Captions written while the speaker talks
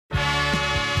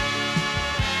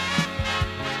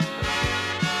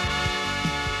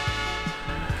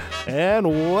And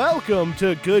welcome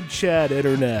to Good Chat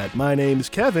Internet. My name's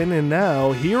Kevin, and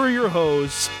now here are your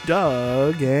hosts,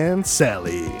 Doug and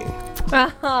Sally. All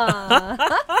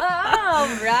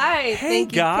right. Hey,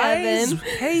 Thank guys. you,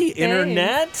 Kevin. Hey,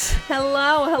 Internet.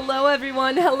 Hello,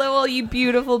 everyone. Hello, all you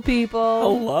beautiful people.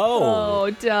 Hello. Oh,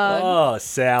 Doug. Oh,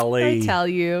 Sally. I tell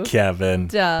you. Kevin.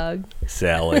 Doug.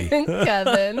 Sally.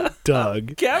 Kevin.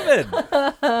 Doug. Kevin.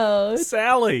 Oh,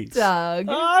 Sally. Doug.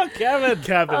 Oh, Kevin.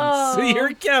 Kevin. Oh. So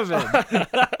you're Kevin.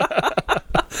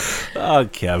 Oh,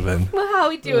 Kevin. Well, how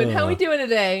we doing? How we doing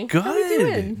today? Good. How we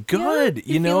doing? Good. Yeah?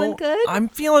 You feeling good? I'm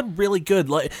feeling really good.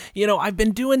 Like, I've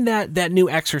been doing that new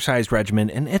exercise regimen,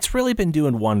 and it's really been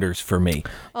doing wonders for me.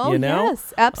 Oh, you know?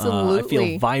 yes, absolutely. I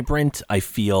feel vibrant. I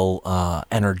feel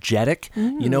energetic,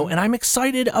 and I'm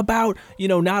excited about,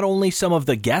 not only some of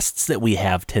the guests that we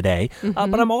have today,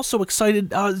 but I'm also excited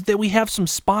that we have some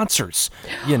sponsors,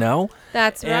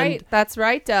 That's right. That's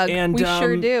right, Doug. and, we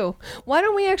sure do. Why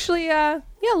don't we actually,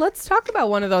 let's talk about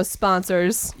one of those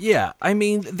sponsors. Yeah, I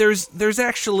mean, there's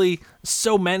actually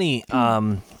so many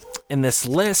in this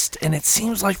list, and it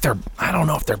seems like I don't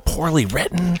know if they're poorly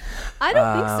written. I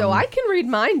don't think so. I can read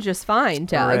mine just fine, Or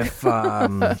Doug. if,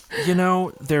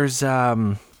 there's,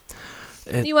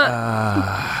 You want...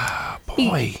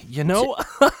 boy, You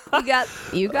got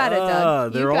it,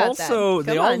 Doug. they're you got all that. so,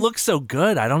 they Come all on. look so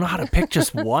good. I don't know how to pick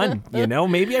just one,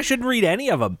 Maybe I shouldn't read any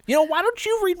of them. Why don't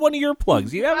you read one of your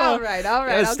plugs? You have All right. a I'll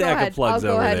go stack ahead. of plugs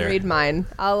I'll go over ahead there. and read mine.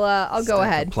 I'll go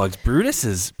ahead. Plugs. Brutus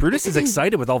is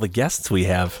excited with all the guests we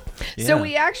have. So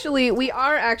Yeah. we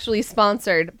are actually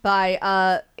sponsored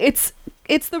by it's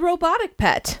the Robotic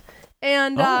Pet.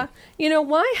 And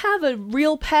why have a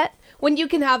real pet when you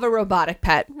can have a robotic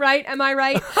pet, right? Am I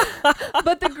right?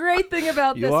 But the great thing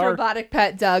about You this are. robotic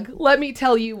pet, Doug, let me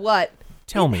tell you what.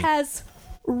 Tell it me. has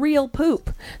real poop.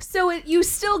 So you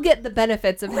still get the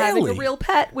benefits of having a Really? real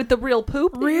pet with the real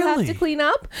poop that you have Really? to clean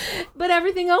up, but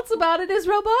everything else about it is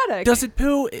robotic. Does it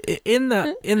poo in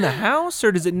the house,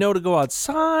 or does it know to go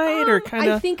outside, or kind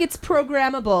I of? think it's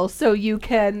programmable, so you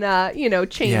can,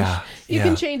 change. Yeah, You yeah.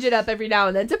 can change it up every now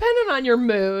and then, depending on your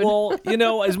mood.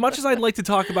 Well, as much as I'd like to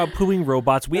talk about pooing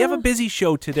robots, we have a busy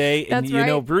show today, and That's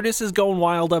right. Brutus is going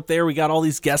wild up there. We got all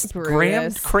these guests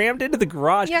Brutus. crammed into the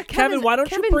garage. Yeah, Kevin, why don't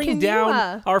Kevin, you bring can you,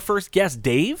 down our first guest,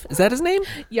 Dave? Is that his name?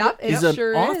 Yep, it He's an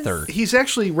sure author. is. He's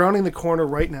actually rounding the corner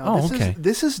right now. Oh, okay.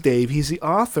 This is Dave. He's the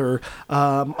author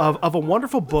of a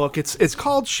wonderful book. It's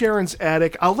called Sharon's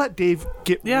Attic. I'll let Dave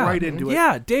get right into it.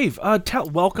 Yeah, Dave.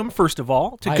 Welcome first of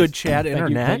all to Hi, Good Chat thank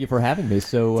Internet. Thank you for having me.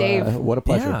 So, Dave. what a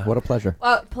pleasure. Yeah. What a pleasure.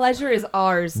 Pleasure is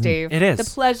ours, Dave. It is. The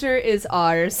pleasure is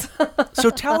ours. So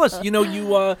tell us,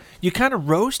 you kind of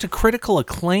rose to critical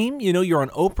acclaim. You're on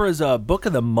Oprah's Book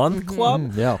of the Month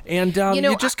Club, yeah. and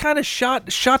you just kind of shot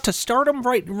to stardom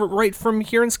right from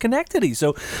here in Schenectady.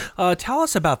 So tell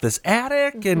us about this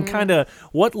attic and kind of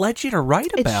what led you to write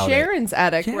It's about Sharon's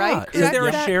attic, it. Yeah. right? Is there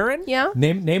a Correct? Sharon? Yeah.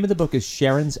 Name of the book is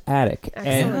Sharon's Attic,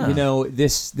 Excellent. and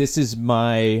this is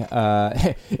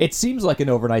my. It seems like an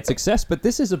overnight success, but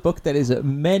this is a book that is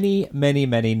many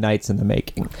nights in the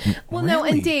making. Well, no,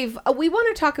 and Really? Dave, we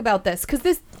want to talk about this because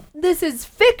this is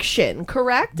fiction,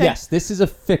 correct? Yes, this is a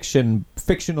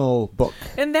fictional book.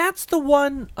 And that's the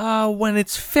one, when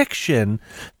it's fiction,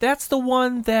 that's the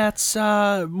one that's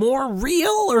more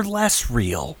real or less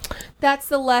real? That's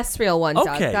the less real one, Doug.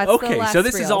 Okay, That's the okay. less So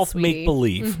this is real, all sweetie.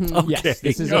 make-believe. Okay. Yes,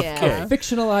 this is Yeah. a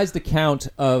fictionalized account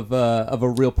of a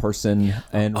real person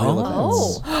and real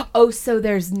events. Oh, so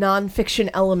there's nonfiction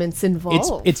elements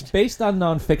involved. It's based on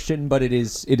nonfiction, but it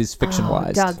is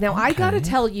fictionalized. Doug, now I gotta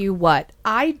tell you what,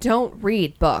 I don't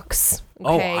read books.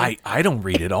 Okay? Oh, I don't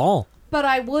read at all. But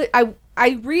I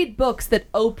read books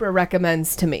that Oprah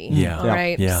recommends to me. Yeah. All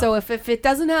right. Yeah. So if it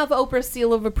doesn't have Oprah's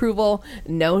seal of approval,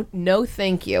 no,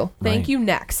 thank you. Thank Right. you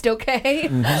next, okay?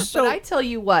 So- But I tell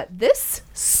you what, this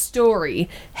story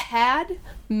had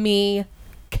me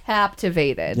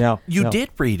captivated. Yeah, You yeah. did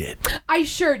read it. I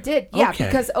sure did. Yeah, Okay.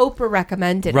 because Oprah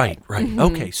recommended Right, it. right.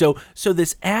 Okay. So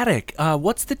this attic,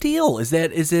 what's the deal? Is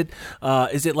it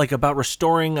like about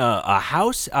restoring a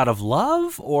house out of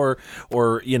love or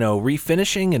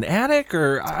refinishing an attic,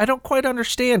 or I don't quite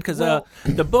understand because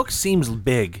the book seems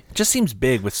big. Just seems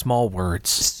big with small words.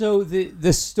 So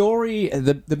the story,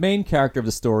 the main character of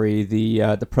the story,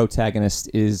 the protagonist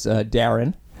is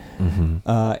Darren.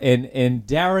 And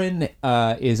Darren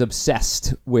is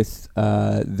obsessed with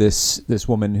this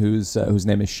woman whose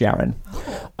name is Sharon,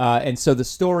 and so the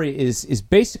story is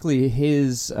basically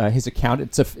his account.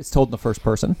 It's told in the first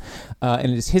person,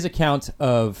 and it is his account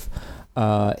of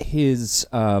his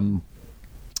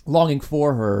longing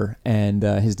for her and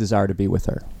his desire to be with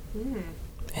her.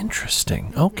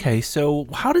 Interesting. Okay, so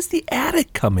how does the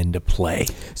attic come into play?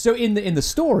 So in the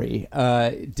story,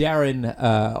 Darren,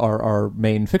 our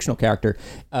main fictional character,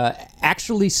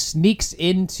 actually sneaks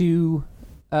into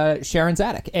Sharon's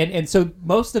attic, and so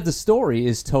most of the story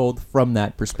is told from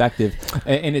that perspective,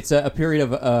 and it's a period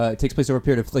of it takes place over a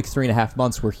period of like 3.5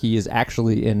 months where he is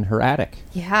actually in her attic.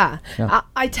 Yeah.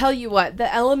 I tell you what,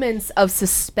 the elements of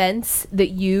suspense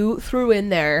that you threw in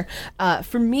there,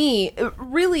 for me,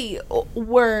 really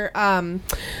were,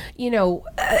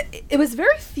 it was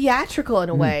very theatrical in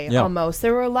a way, yeah. almost.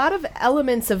 There were a lot of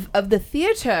elements of the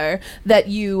theater that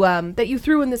you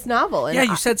threw in this novel. And Yeah,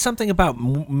 you said something about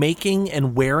making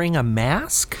and wearing a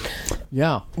mask?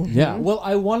 Yeah, yeah. Well,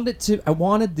 I wanted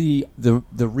the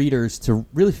readers to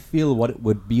really feel what it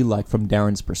would be like from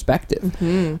Darren's perspective,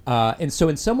 and so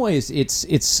in some ways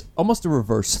it's almost a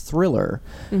reverse thriller,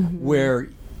 where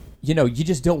you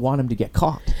just don't want him to get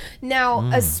caught. Now,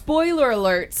 a spoiler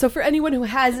alert. So for anyone who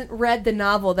hasn't read the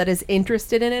novel that is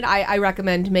interested in it, I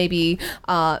recommend maybe,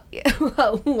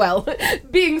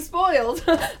 being spoiled.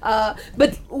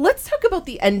 But let's talk about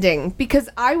the ending, because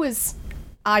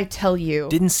I tell you,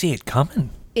 Didn't see it coming.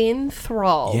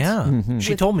 enthralled. Yeah.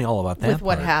 She told me all about that. with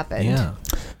what part. happened.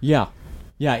 Yeah.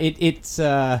 Yeah. It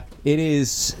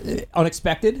is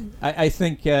unexpected. I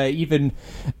think even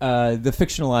the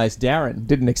fictionalized Darren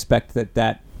didn't expect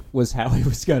that was how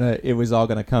it was all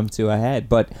gonna come to a head.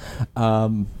 But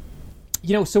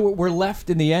so we're left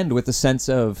in the end with a sense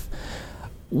of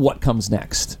what comes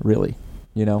next, really.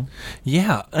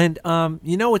 Yeah, and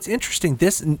it's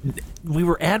interesting. We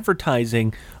were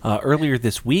advertising earlier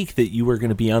this week that you were going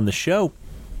to be on the show.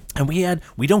 And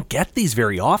we don't get these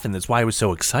very often. That's why I was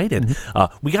so excited.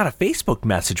 We got a Facebook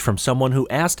message from someone who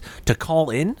asked to call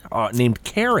in, named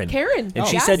Karen. Karen. And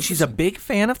she said she's a big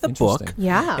fan of the book.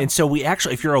 Yeah. And so we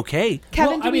actually, if you're okay.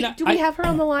 Kevin, Well, do we have her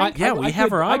on the line? We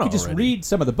have her on I could just already. read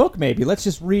some of the book, maybe. Let's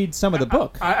just read some of the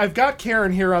book. I've got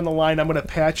Karen here on the line. I'm going to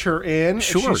patch her in.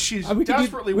 Sure. She's we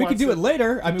desperately could wants do to it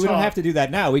later. I mean, we don't talk. have to do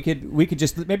that now. We could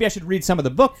just maybe I should read some of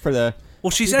the book for the. Well,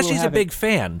 she people says who she's a haven't- big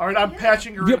fan. All right, I'm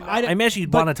patching her Yeah, in. I imagine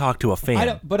you'd but- want to talk to a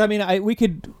fan. We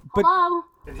could. But Hello.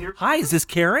 Hi, is this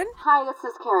Karen? Hi, this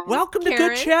is Karen. Welcome to Karen.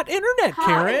 Good Chat Internet, Hi.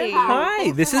 Karen. Hi. Hi,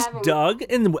 Thanks this for is having me. Doug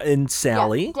and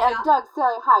Sally. Doug,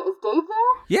 Sally, hi. Is Dave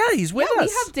there? Yeah, he's with We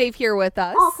us. have Dave here with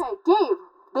us. Okay, Dave,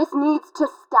 this needs to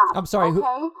stop. I'm sorry, who-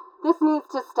 Okay? This needs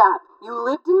to stop. You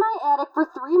lived in my attic for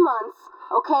 3 months,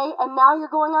 okay? And now you're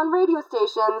going on radio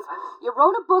stations. You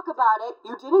wrote a book about it.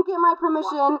 You didn't get my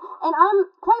permission. And I'm,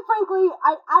 quite frankly,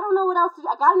 I don't know what else to do.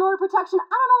 I got an order of protection. I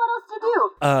don't know what else to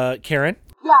do. Karen,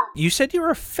 Yeah. you said you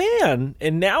were a fan,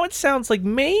 and now it sounds like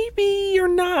maybe you're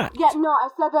not. Yeah, no, I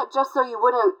said that just so you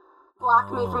wouldn't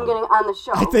block me from getting on the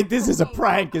show. I think this is a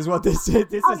prank, is what this is.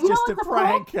 This is You know just a what's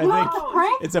prank. You know I what's think a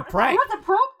prank? it's a You prank. know what's a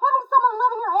prank? Having someone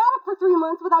live in your attic for 3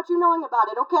 months without you knowing about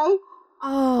it, okay?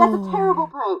 That's a terrible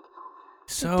prank.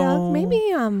 So Doug,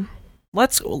 maybe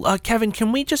let's Kevin,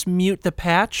 can we just mute the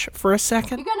patch for a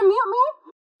second? You're gonna mute me?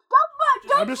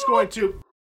 Don't I'm just going to.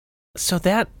 So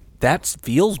that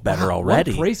feels better Wow,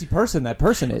 already. What a crazy person that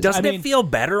person is. Doesn't I mean, it feel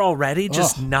better already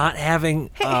just Ugh. not having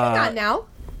Hey, hang on now.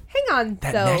 Hang on,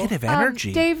 that though. negative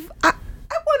energy. Dave, I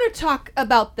want to talk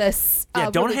about this. Yeah,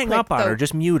 don't really hang quick, up on though, her.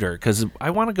 Just mute her, because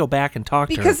I want to go back and talk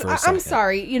to her because for a I'm second.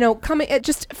 sorry, coming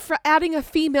just for adding a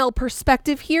female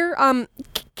perspective here.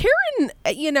 Karen,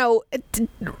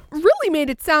 really made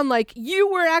it sound like you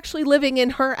were actually living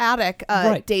in her attic,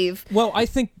 Right. Dave. Well, I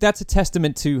think that's a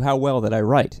testament to how well that I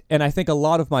write. And I think a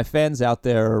lot of my fans out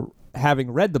there,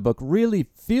 having read the book, really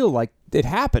feel like it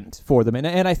happened for them.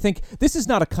 And I think this is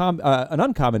not an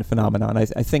uncommon phenomenon. I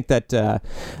think that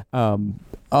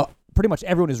pretty much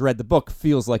everyone who's read the book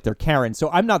feels like they're Karen. So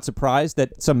I'm not surprised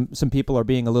that some people are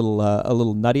being a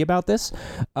little nutty about this.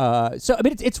 So I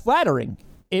mean, it's flattering.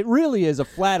 It really is a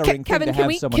flattering Kevin, thing to have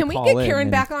can someone we call get in Karen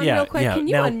and- back on Yeah, real quick? yeah, Can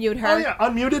you now- unmute her? Oh, yeah.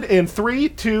 Unmuted in 3,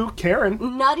 2, Karen.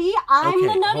 Nutty, I'm Okay,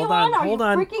 the nutty hold one. on, Are hold you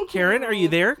on. freaking Karen, kidding are you me?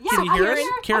 there? Yeah, Can you I'm hear us?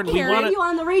 here. Karen, I we can wanna- hear you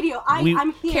on the radio. we-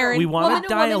 I'm here. Karen, We want a woman to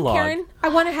woman, dialogue. Karen, I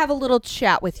want to have a little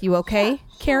chat with you, okay?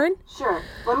 Karen, Sure.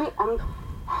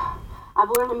 I've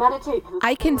learned to meditate. 'cause it's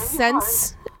I can really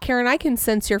sense, Karen, I can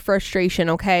sense your frustration,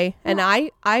 okay? And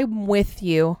I'm with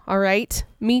you, all right?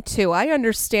 Me too. I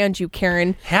understand you,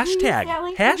 Karen. hard. Hashtag,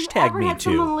 Sally, have you hashtag ever me had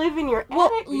someone too. live in your Well,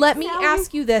 attic? let me Sally?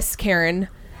 ask you this, Karen.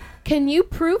 Can you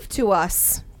prove to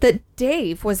us that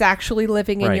Dave was actually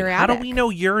living in Right. your How attic? do we know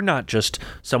you're not just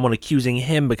someone accusing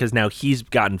him because now he's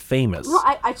gotten famous? No,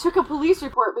 I took a police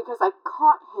report because I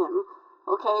caught him.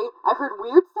 Okay? I heard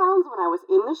weird sounds when I was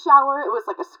in the shower. It was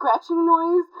like a scratching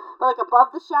noise, but like above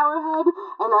the shower head,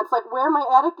 and that's like where my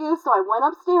attic is. So I went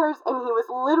upstairs, and he was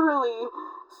literally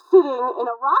sitting in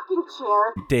a rocking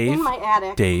chair Dave, in my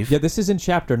attic. Dave. Yeah, this is in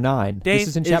chapter 9. Dave, This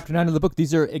is in chapter 9 of the book.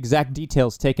 These are exact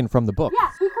details taken from the book. Yeah,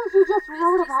 because you just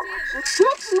wrote about what you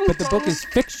did to me. But the book is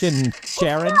fiction,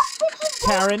 Sharon.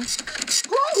 Karen.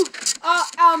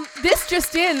 This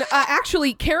just in.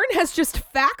 Actually, Karen has just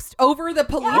faxed over the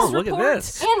police Oh, look at report.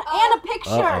 this. And a picture.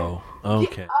 Uh-oh.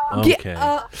 Okay. Yeah, Okay.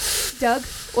 Doug,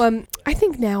 I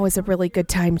think now is a really good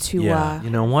time to yeah. You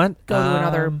know what? go to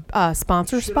another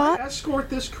sponsor spot. Escort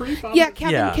this creep out. Yeah,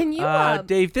 Kevin, Yeah. can you?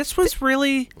 Dave, this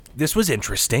was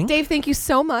interesting. Dave, thank you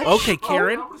so much. Okay,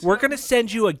 Karen, we're going to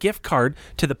send you a gift card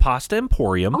to the Pasta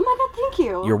Emporium. Oh my God, thank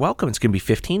you. You're welcome. It's going to be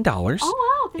 $15. Oh,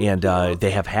 wow, thank And you. they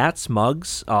have hats,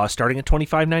 mugs, starting at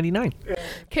 $25.99.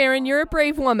 Karen, you're a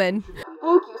brave woman.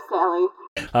 Thank you, Sally.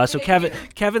 So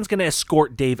Kevin's going to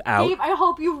escort Dave out. Dave, I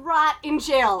hope you rot in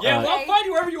jail. Yeah, I'll find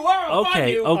you wherever you are. I'll find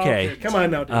Okay, you. okay. Come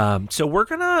on now, Dave. So we're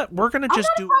gonna I'm just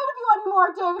not do. afraid of you anymore,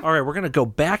 Dave. All right, we're gonna go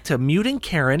back to muting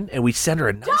Karen, and we send her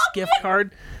a nice gift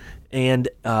card. And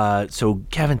so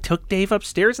Kevin took Dave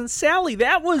upstairs, and Sally,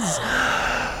 that was.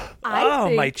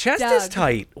 My chest is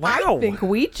tight. Wow. I think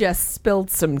we just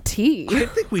spilled some tea. I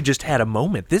think we just had a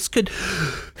moment. This could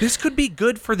be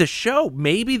good for the show.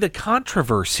 Maybe the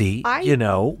controversy, I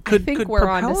could think could we're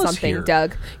propel onto us something, here.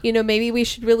 Doug. Maybe we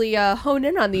should really hone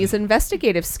in on these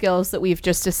investigative skills that we've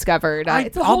just discovered.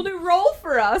 It's a whole new role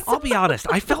for us. I'll be honest.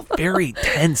 I felt very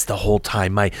tense the whole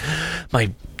time. My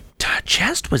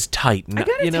chest was tight. And, I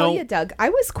gotta tell you, Doug, I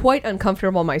was quite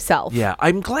uncomfortable myself. Yeah,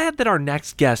 I'm glad that our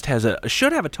next guest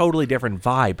should have a totally different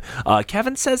vibe.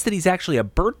 Kevin says that he's actually a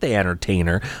birthday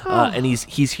entertainer, and he's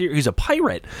here. He's a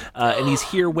pirate, and he's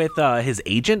here with his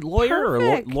agent, lawyer,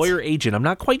 Perfect. or lawyer agent. I'm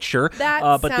not quite sure. That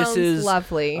but sounds this is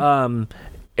lovely.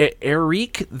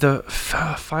 Eric, the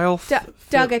file.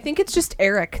 Doug, I think it's just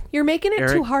Eric. You're making it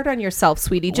Eric? too hard on yourself,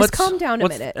 sweetie. Just calm down a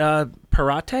minute.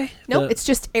 Parate? No, it's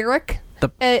just Eric. The-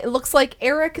 It looks like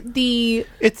Eric the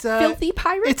It's filthy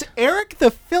pirate. It's Eric the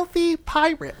filthy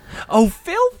pirate. Oh,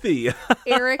 filthy.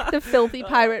 Eric the filthy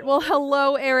pirate. Well,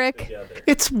 hello, Eric.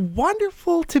 It's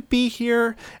wonderful to be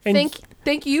here, and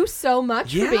Thank you so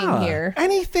much for being Yeah. here.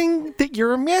 anything that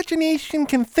your imagination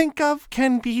can think of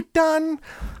can be done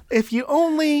if you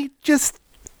only just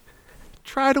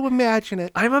try to imagine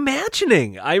it. I'm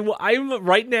imagining. I'm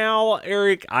right now,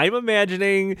 Eric. I'm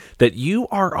imagining that you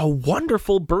are a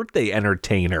wonderful birthday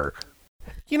entertainer.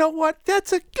 You know what?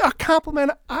 That's a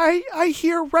compliment I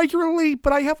hear regularly,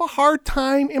 but I have a hard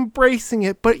time embracing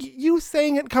it. But you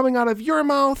saying it coming out of your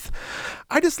mouth,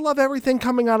 I just love everything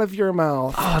coming out of your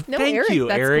mouth. Oh, No, thank Eric, you,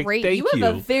 that's Eric. great. Thank you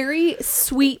have a very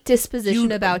sweet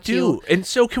disposition about do. you. And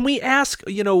so, can we ask?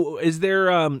 Is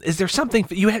there something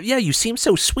you have? Yeah, you seem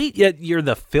so sweet, yet you're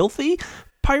the filthy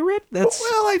pirate. That's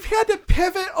Well, I've had to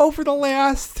pivot over the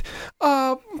last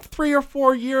 3 or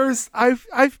 4 years.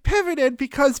 I've pivoted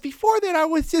because before that I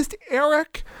was just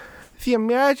Eric, the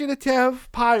imaginative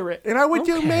pirate, and I would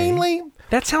do Okay. mainly.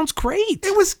 that sounds great.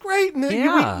 It was great, and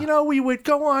Yeah. we would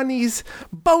go on these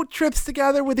boat trips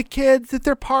together with the kids at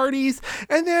their parties,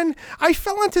 and then I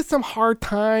fell into some hard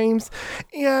times,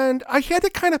 and I had to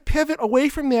kind of pivot away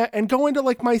from that and go into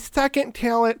like my second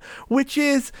talent, which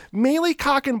is mainly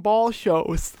cock and ball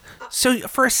shows. So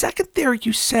for a second there,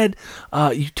 you said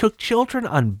you took children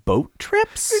on boat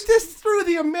trips. It's just through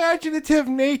the imaginative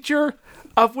nature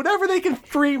of whatever they can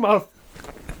dream of.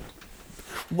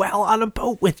 Well, on a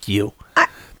boat with you.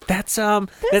 That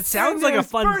sounds And like there a was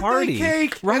fun birthday party,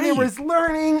 cake, right? And there was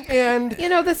learning, and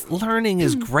This Learning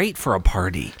is great for a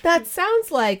party. that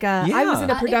sounds like I was in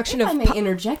a Yeah. production if of I may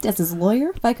interject as his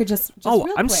lawyer, if I could just Oh,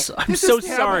 real I'm quick. so This so is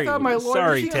Tabitha, sorry. my lawyer.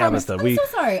 Sorry, She- Tabitha. I'm so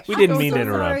sorry. we didn't I'm mean so to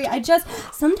interrupt. Sorry.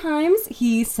 Sometimes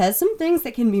he says some things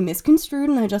that can be misconstrued,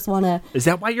 and I just want to. Is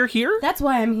that why you're here? That's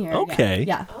why I'm here. Okay.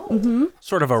 Yeah.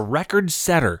 Sort of a record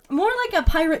setter. More like a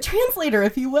pirate translator,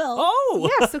 if you will. Oh,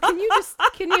 Yeah, so can you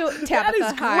Tabitha, that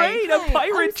is hi. great. A Hi,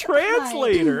 pirate I'm so- hi.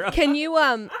 translator. Can you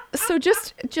so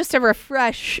just to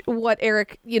refresh what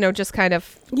Eric just kind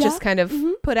of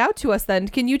put out to us, then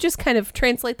can you just kind of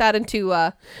translate that into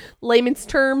layman's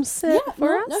terms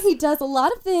for us? No, he does a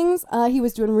lot of things. He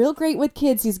was doing real great with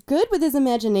kids. He's good with his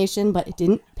imagination, but it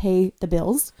didn't pay the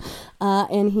bills.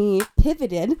 And he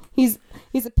pivoted. He's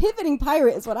a pivoting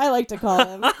pirate, is what I like to call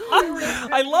him.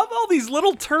 I love all these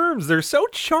little terms. They're so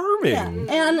charming.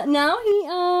 And now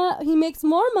he makes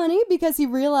more money because he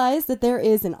realized that there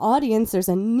is an audience, there's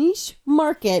a niche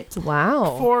market.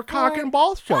 Wow. for cock and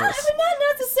ball shows. Not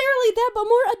necessarily that, but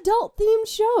more adult themed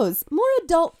shows, more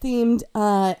adult themed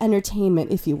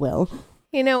entertainment, if you will.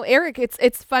 You know, Eric,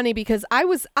 it's funny because I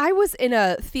was in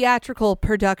a theatrical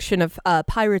production of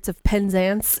Pirates of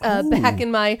Penzance back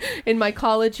in my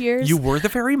college years. You were the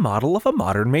very model of a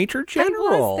modern Major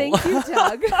General. I was, thank you,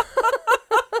 Doug.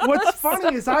 What's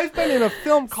funny is I've been in a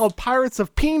film called Pirates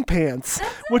of Peen Pants,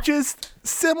 which is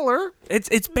similar.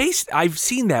 It's based. I've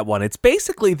seen that one. It's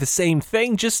basically the same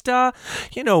thing, just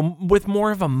with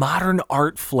more of a modern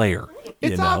art flair.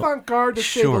 It's avant-garde to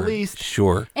say the least.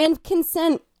 Sure. And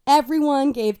consent.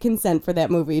 Everyone gave consent for that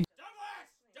movie.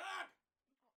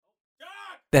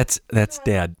 That's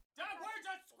Dad.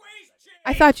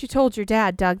 I thought you told your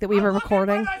dad, Doug, that we were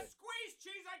recording.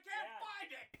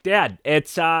 Dad,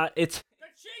 it's The cheese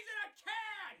in a can!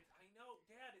 I know,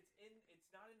 Dad,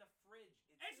 it's not in the fridge.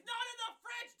 It's not in the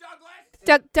fridge,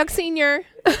 Douglas! Doug Senior.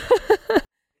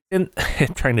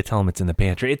 I'm trying to tell him it's in the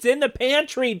pantry. It's in the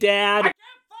pantry, Dad. I can't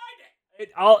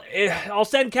find it! I'll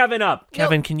send Kevin up.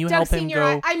 Kevin, can you Doug help him Senior,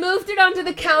 go? I moved it onto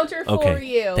the counter for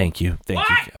you. Thank you. What?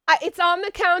 It's on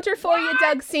the counter for you,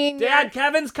 Doug Senior. Dad,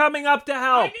 Kevin's coming up to I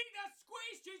help. need the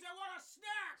squeeze cheese! I want a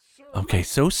snack! Okay,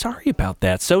 so sorry about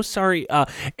that. So sorry.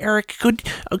 Eric,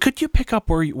 could you pick up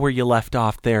where you left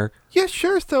off there? Yeah,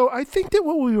 sure. So I think that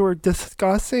what we were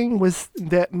discussing was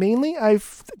that mainly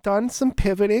I've done some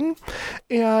pivoting,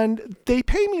 and they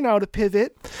pay me now to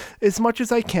pivot as much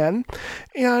as I can.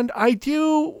 And I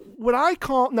do what I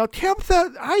call, now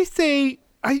Tabitha,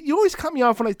 you always cut me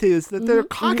off when I say this, that they're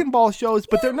cock and ball shows,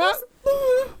 but they're not.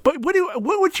 But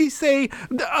what would she say?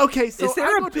 Okay, so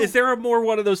Is there a more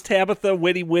one of those Tabitha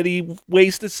witty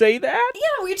ways to say that?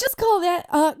 Yeah, we just call that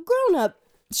grown-up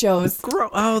shows.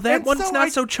 That And one's so not I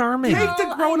so charming. Take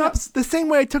the grown-ups the same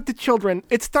way I took the children.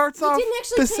 It starts We off didn't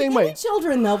actually the take same any way.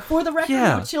 children, though. For the record,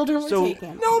 Yeah. no children were So-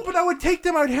 taken. No, but I would take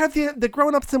them. I would have the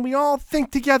grown-ups, and we all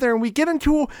think together, and we get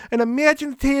into an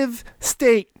imaginative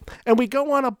state, and we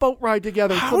go on a boat ride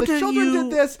together. How so the do children you-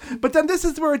 did this, but then this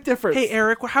is where it differs. Hey,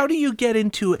 Eric, how do you get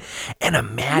into an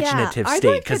imaginative I'd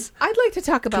state? I'd like to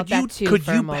talk about that too. Could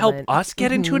for a you help moment. us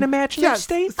get into an imaginative Yes.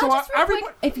 state? So Just real everyone,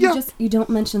 quick, if yeah. you don't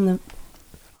mention the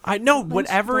I know,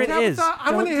 whatever it is. Tabitha,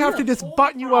 I'm going to Don't have do to it. just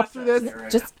button you up through this.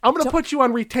 just. I'm going to don't- put you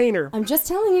on retainer. I'm just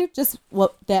telling you. Just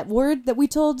what that word that we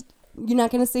told you're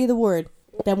not going to say the word.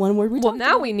 That one word we Well, talked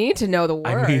now we need to know the word.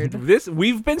 I mean,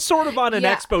 we've been sort of on an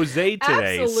Yeah, expose today.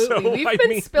 Absolutely. So, We've I been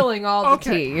mean, spilling all the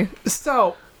Okay. tea.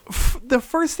 So the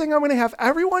first thing I'm going to have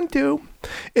everyone do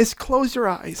is close your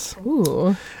eyes.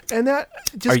 Ooh. And that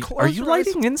just close are you your eyes.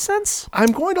 lighting incense?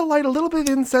 I'm going to light a little bit of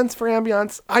incense for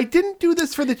ambiance. I didn't do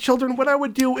this for the children. What I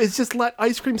would do is just let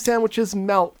ice cream sandwiches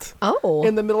melt Oh.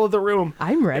 in the middle of the room.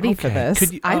 I'm ready for this.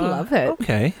 Could you- I love it.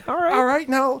 Okay, all right. All right,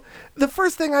 now the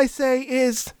first thing I say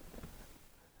is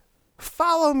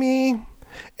follow me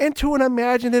into an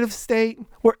imaginative state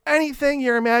where anything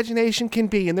your imagination can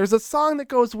be. And there's a song that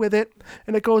goes with it,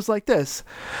 and it goes like this.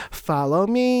 Follow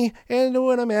me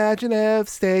into an imaginative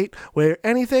state where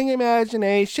anything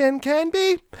imagination can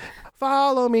be.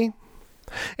 Follow me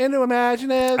into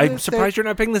imaginative I'm state. surprised you're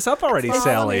not picking this up already, Follow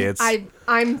Sally. me. It's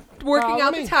I'm working Follow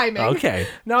out me. the timing. okay.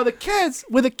 Now with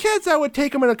the kids, I would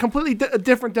take them in a completely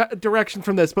different direction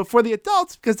from this. But for the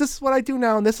adults, because this is what I do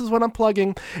now and this is what I'm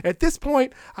plugging, at this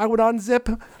point, I would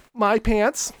unzip my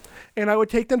pants and I would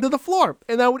take them to the floor.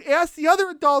 And I would ask the other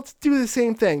adults to do the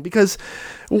same thing. Because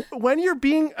when you're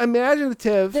being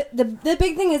imaginative, The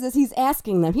big thing is he's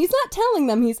asking them. He's not telling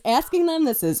them. He's asking them.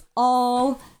 This is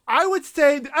all. I would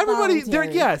say everybody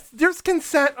Voluntary. there's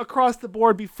consent across the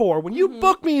board before. When you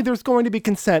book me, there's going to be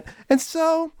consent. And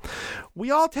so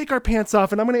we all take our pants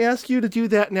off, and I'm going to ask you to do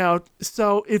that now.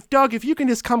 So if you can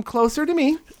just come closer to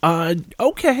me.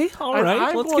 Okay, all and right.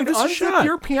 I'm Let's going give to this a unzip shot.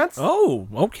 your pants. Oh,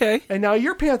 okay. And now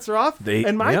your pants are off,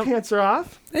 and my yep. pants are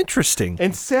off. Interesting.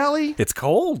 And Sally, It's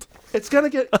cold. it's going to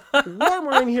get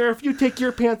warmer in here if you take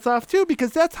your pants off too,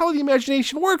 because that's how the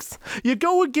imagination works. You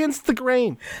go against the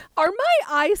grain. Are my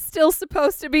eyes still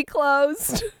supposed to be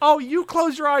closed? Oh, you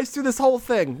close your eyes through this whole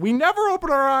thing. We never open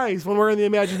our eyes when we're in the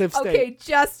imaginative state. Okay,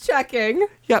 just checking.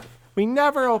 Yep. We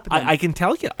never open them. I can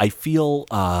tell you. I feel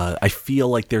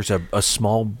like there's a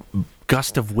small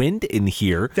gust of wind in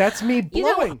here. That's me You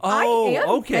know, blowing. I am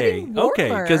okay, getting okay,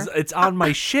 warmer. because it's on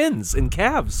my shins and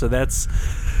calves, so that's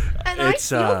And I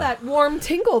feel that warm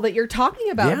tingle that you're talking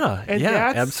about. yeah, and yeah,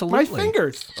 that's absolutely. my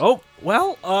fingers. Oh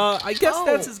well, I guess Oh.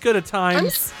 that's as good a time.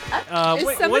 Is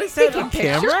Wait, somebody what is that taking on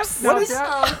camera? pictures? What is?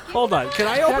 that? Hold on, can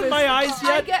I open is- my eyes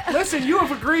I yet? get, Listen, you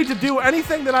have agreed to do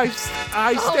anything that I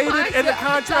Oh my stated in the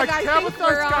God, contract. Doug, I think Tabitha's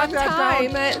we're got on that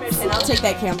time. down. And I'll take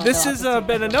that camera. This though. has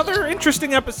been another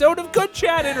interesting episode of Good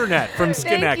Chat Internet from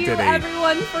Schenectady. Thank you,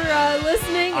 everyone, for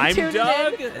listening and I'm tuning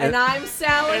Doug, in. And I'm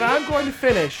Sally. And I'm going to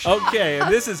finish. Okay,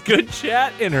 and this is Good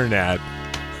Chat Internet.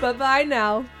 Bye-bye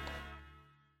now.